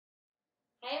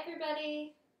Hi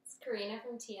everybody, it's Carina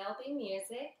from TLB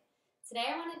Music. Today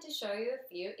I wanted to show you a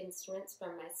few instruments from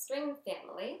my string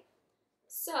family.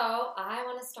 So I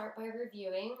want to start by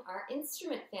reviewing our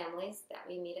instrument families that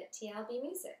we meet at TLB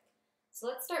Music. So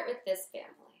let's start with this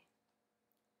family.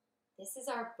 This is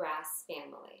our brass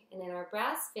family, and in our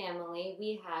brass family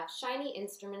we have shiny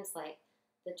instruments like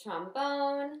the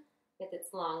trombone with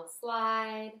its long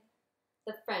slide,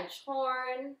 the French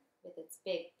horn with its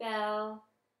big bell,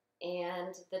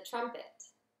 and the trumpet.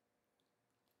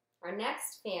 Our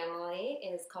next family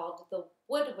is called the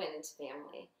woodwind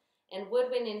family. And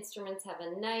woodwind instruments have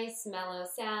a nice mellow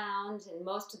sound, and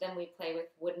most of them we play with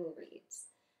wooden reeds.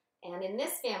 And in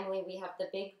this family we have the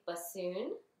big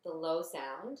bassoon, the low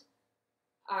sound,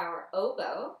 our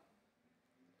oboe,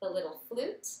 the little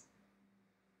flute,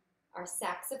 our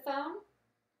saxophone,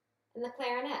 and the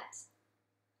clarinet.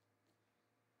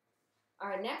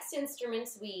 Our next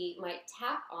instruments we might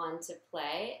tap on to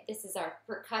play, this is our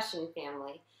percussion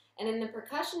family. And in the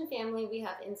percussion family we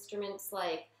have instruments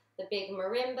like the big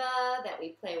marimba that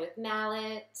we play with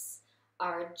mallets,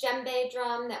 our djembe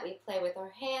drum that we play with our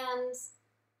hands,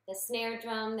 the snare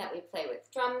drum that we play with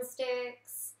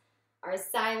drumsticks, our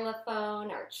xylophone,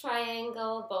 our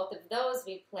triangle, both of those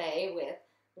we play with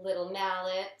little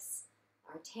mallets,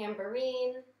 our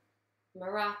tambourine,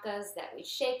 maracas that we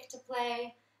shake to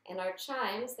play, and our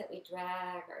chimes that we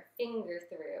drag our finger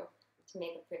through to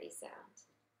make a pretty sound.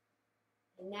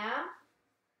 And now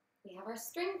we have our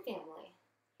string family.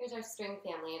 Here's our string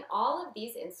family, and all of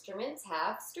these instruments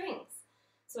have strings.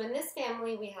 So in this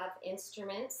family we have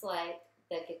instruments like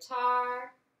the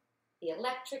guitar, the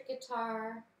electric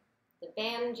guitar, the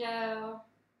banjo,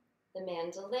 the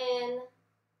mandolin,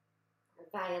 our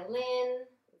violin,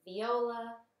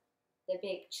 viola, the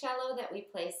big cello that we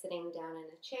play sitting down in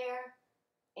a chair,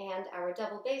 and our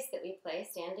double bass that we play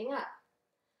standing up.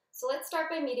 So let's start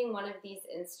by meeting one of these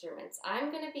instruments. I'm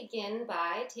going to begin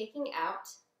by taking out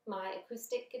my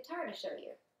acoustic guitar to show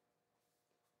you.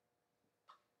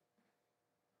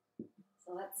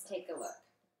 So let's take a look.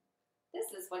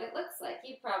 This is what it looks like.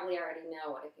 You probably already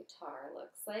know what a guitar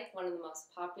looks like, one of the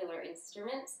most popular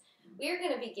instruments. We are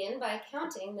going to begin by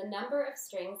counting the number of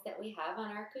strings that we have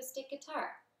on our acoustic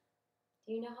guitar.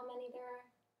 Do you know how many there are?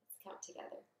 Let's count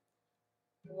together.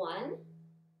 1,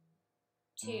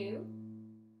 2,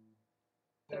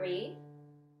 3,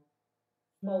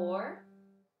 4,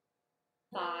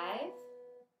 5,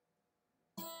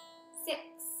 6.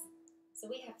 So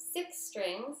we have 6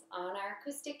 strings on our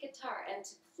acoustic guitar, and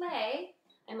to play,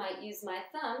 I might use my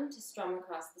thumb to strum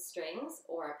across the strings,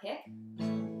 or a pick.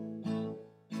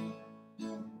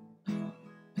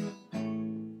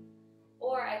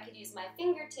 Or I could use my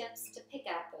fingertips to pick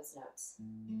out those notes.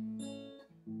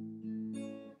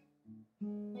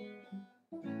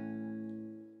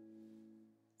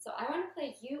 So I want to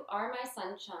play You Are My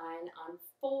Sunshine on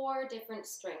 4 different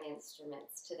string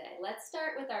instruments today. Let's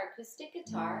start with our acoustic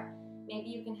guitar. Maybe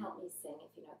you can help me sing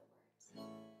if you know the words.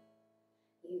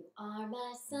 You are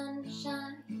my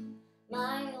sunshine,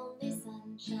 my only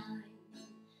sunshine.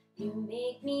 You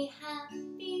make me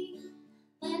happy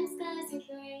when skies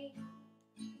are gray.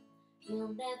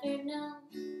 You'll never know,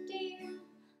 dear,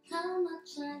 how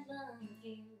much I love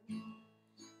you.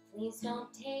 Please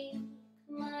don't take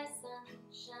my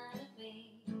sunshine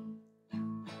away.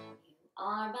 You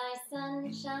are my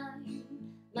sunshine,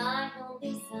 my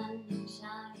only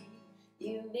sunshine.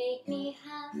 You make me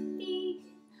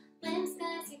happy when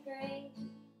skies are gray.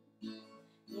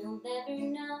 You'll never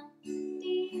know,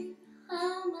 dear,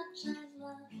 how much I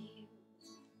love you.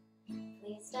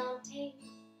 Please don't take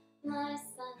my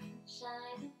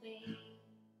sunshine away.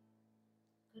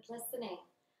 Good listening.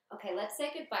 Okay, let's say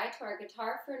goodbye to our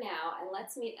guitar for now, and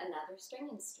let's meet another string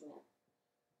instrument.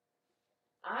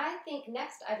 I think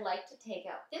next I'd like to take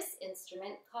out this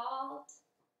instrument called,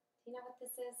 do you know what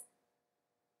this is?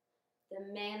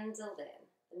 The mandolin.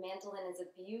 The mandolin is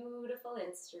a beautiful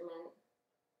instrument.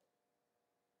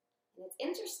 And it's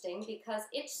interesting because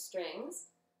its strings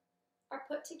are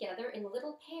put together in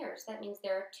little pairs. That means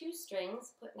there are 2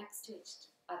 strings put next to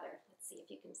each other. Let's see if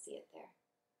you can see it there.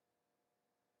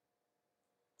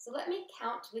 So let me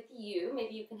count with you.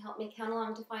 Maybe you can help me count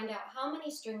along to find out how many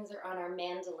strings are on our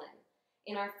mandolin.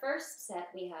 In our first set,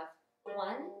 we have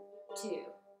 1, 2.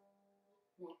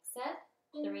 Next set,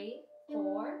 3,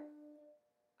 4. Our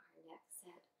next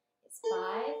set is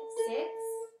 5, 6.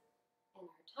 And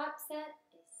our top set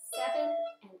is 7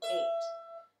 and 8.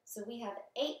 So we have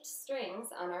 8 strings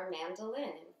on our mandolin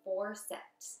in 4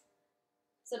 sets.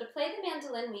 So to play the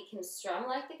mandolin, we can strum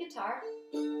like the guitar,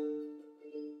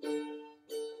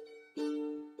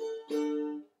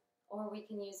 or we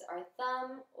can use use our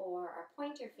thumb or our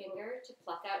pointer finger to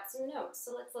pluck out some notes.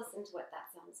 So let's listen to what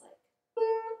that sounds like.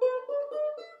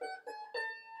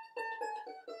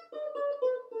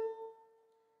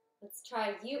 Let's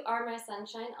try You Are My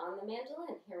Sunshine on the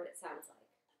mandolin. Hear what it sounds like.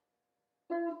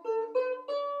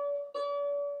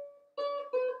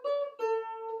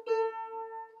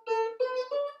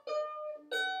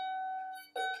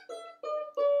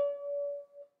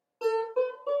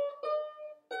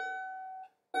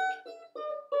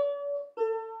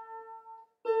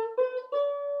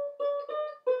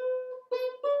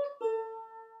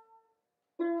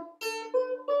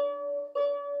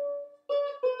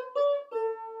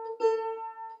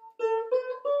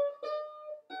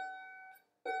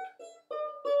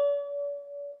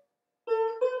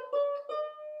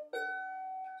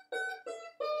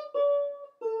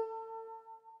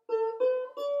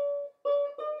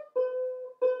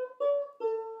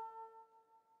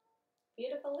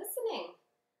 Beautiful listening.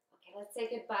 Okay, let's say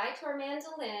goodbye to our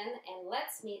mandolin and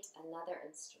let's meet another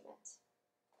instrument.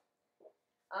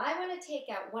 I want to take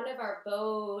out one of our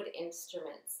bowed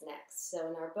instruments next. So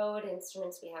in our bowed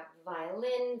instruments we have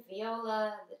violin,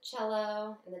 viola, the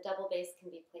cello, and the double bass can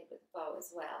be played with bow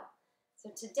as well. So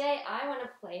today I want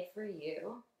to play for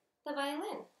you the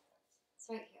violin. It's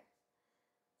right here.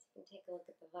 So you can take a look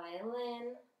at the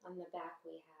violin. On the back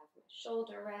we have my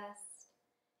shoulder rest.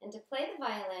 And to play the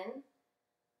violin,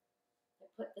 I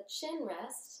put the chin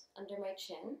rest under my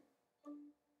chin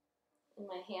and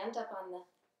my hand up on the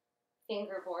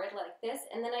fingerboard like this,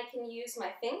 and then I can use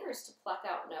my fingers to pluck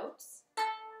out notes,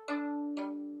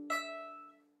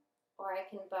 or I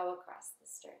can bow across the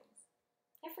strings.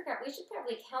 I forgot, we should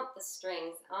probably count the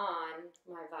strings on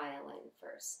my violin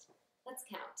first. Let's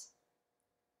count.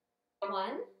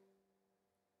 1,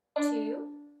 2,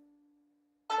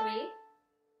 3,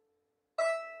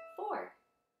 4.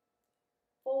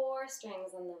 4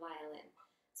 strings on the violin.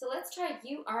 So let's try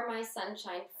You Are My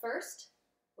Sunshine first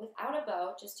without a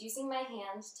bow, just using my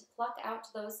hands to pluck out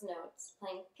those notes,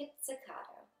 playing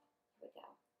pizzicato. Here we go.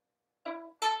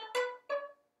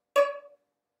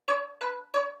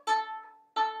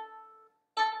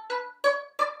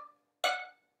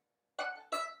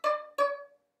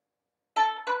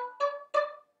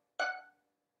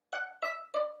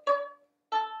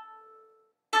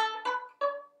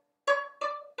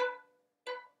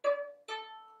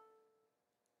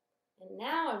 And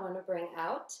now I want to bring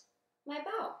out my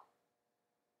bow.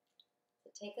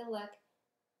 So take a look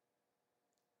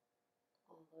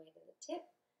all the way to the tip.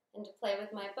 And to play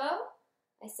with my bow,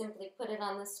 I simply put it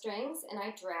on the strings and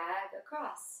I drag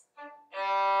across.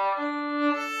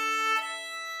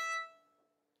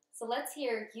 So let's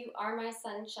hear You Are My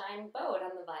Sunshine bowed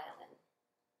on the violin.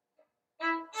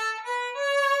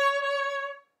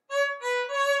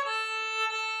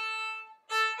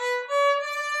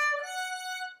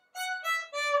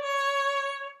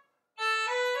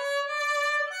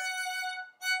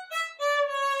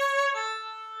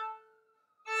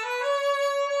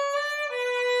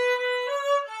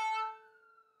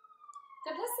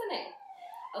 Good listening.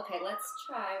 Okay, let's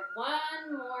try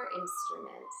one more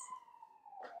instrument.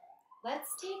 Let's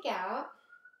take out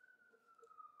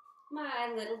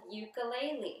my little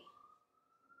ukulele.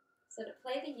 So to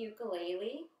play the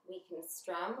ukulele, we can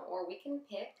strum or we can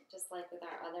pick, just like with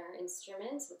our other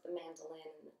instruments, with the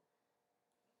mandolin and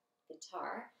the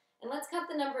guitar. And let's count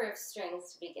the number of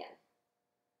strings to begin.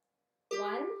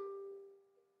 1,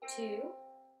 2,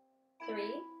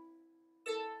 3,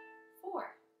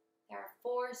 4. There are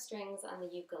 4 strings on the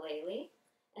ukulele,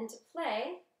 and to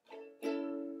play,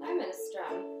 I'm going to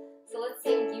strum. So let's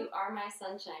sing You Are My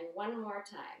Sunshine one more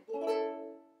time. You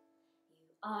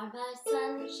are my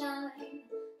sunshine,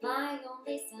 my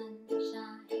only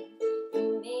sunshine.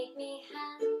 You make me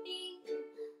happy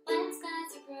when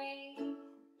skies are gray.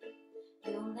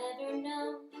 You'll never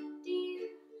know, dear,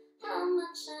 how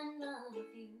much I love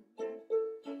you.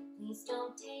 Please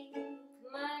don't take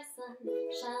my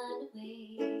sunshine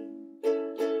away.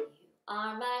 You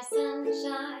are my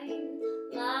sunshine,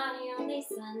 my only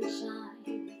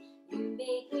sunshine. You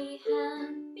make me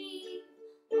happy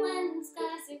when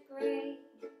skies are gray.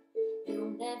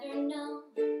 You'll never know,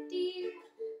 dear,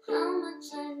 how much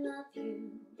I love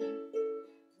you.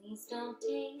 Please don't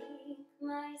take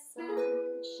my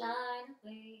sunshine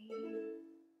away.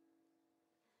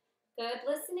 Good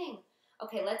listening.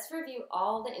 Okay, let's review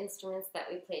all the instruments that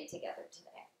we played together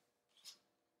today.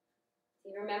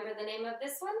 Do you remember the name of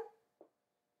this one?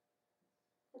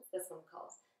 What's this one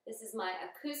called? This is my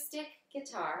acoustic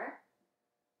guitar.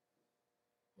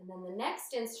 And then the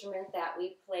next instrument that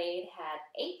we played had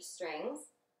 8 strings.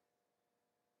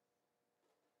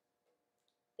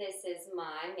 This is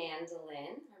my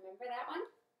mandolin. Remember that one?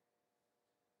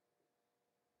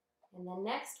 And then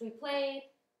next we played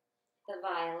the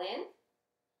violin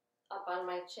up on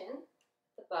my chin,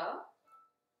 the bow.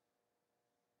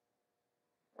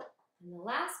 And the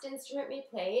last instrument we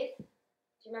played, do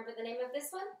you remember the name of this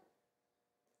one?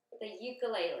 The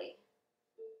ukulele.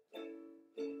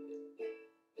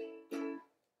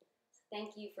 So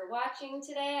thank you for watching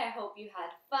today. I hope you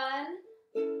had fun,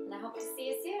 and I hope to see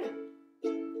you soon.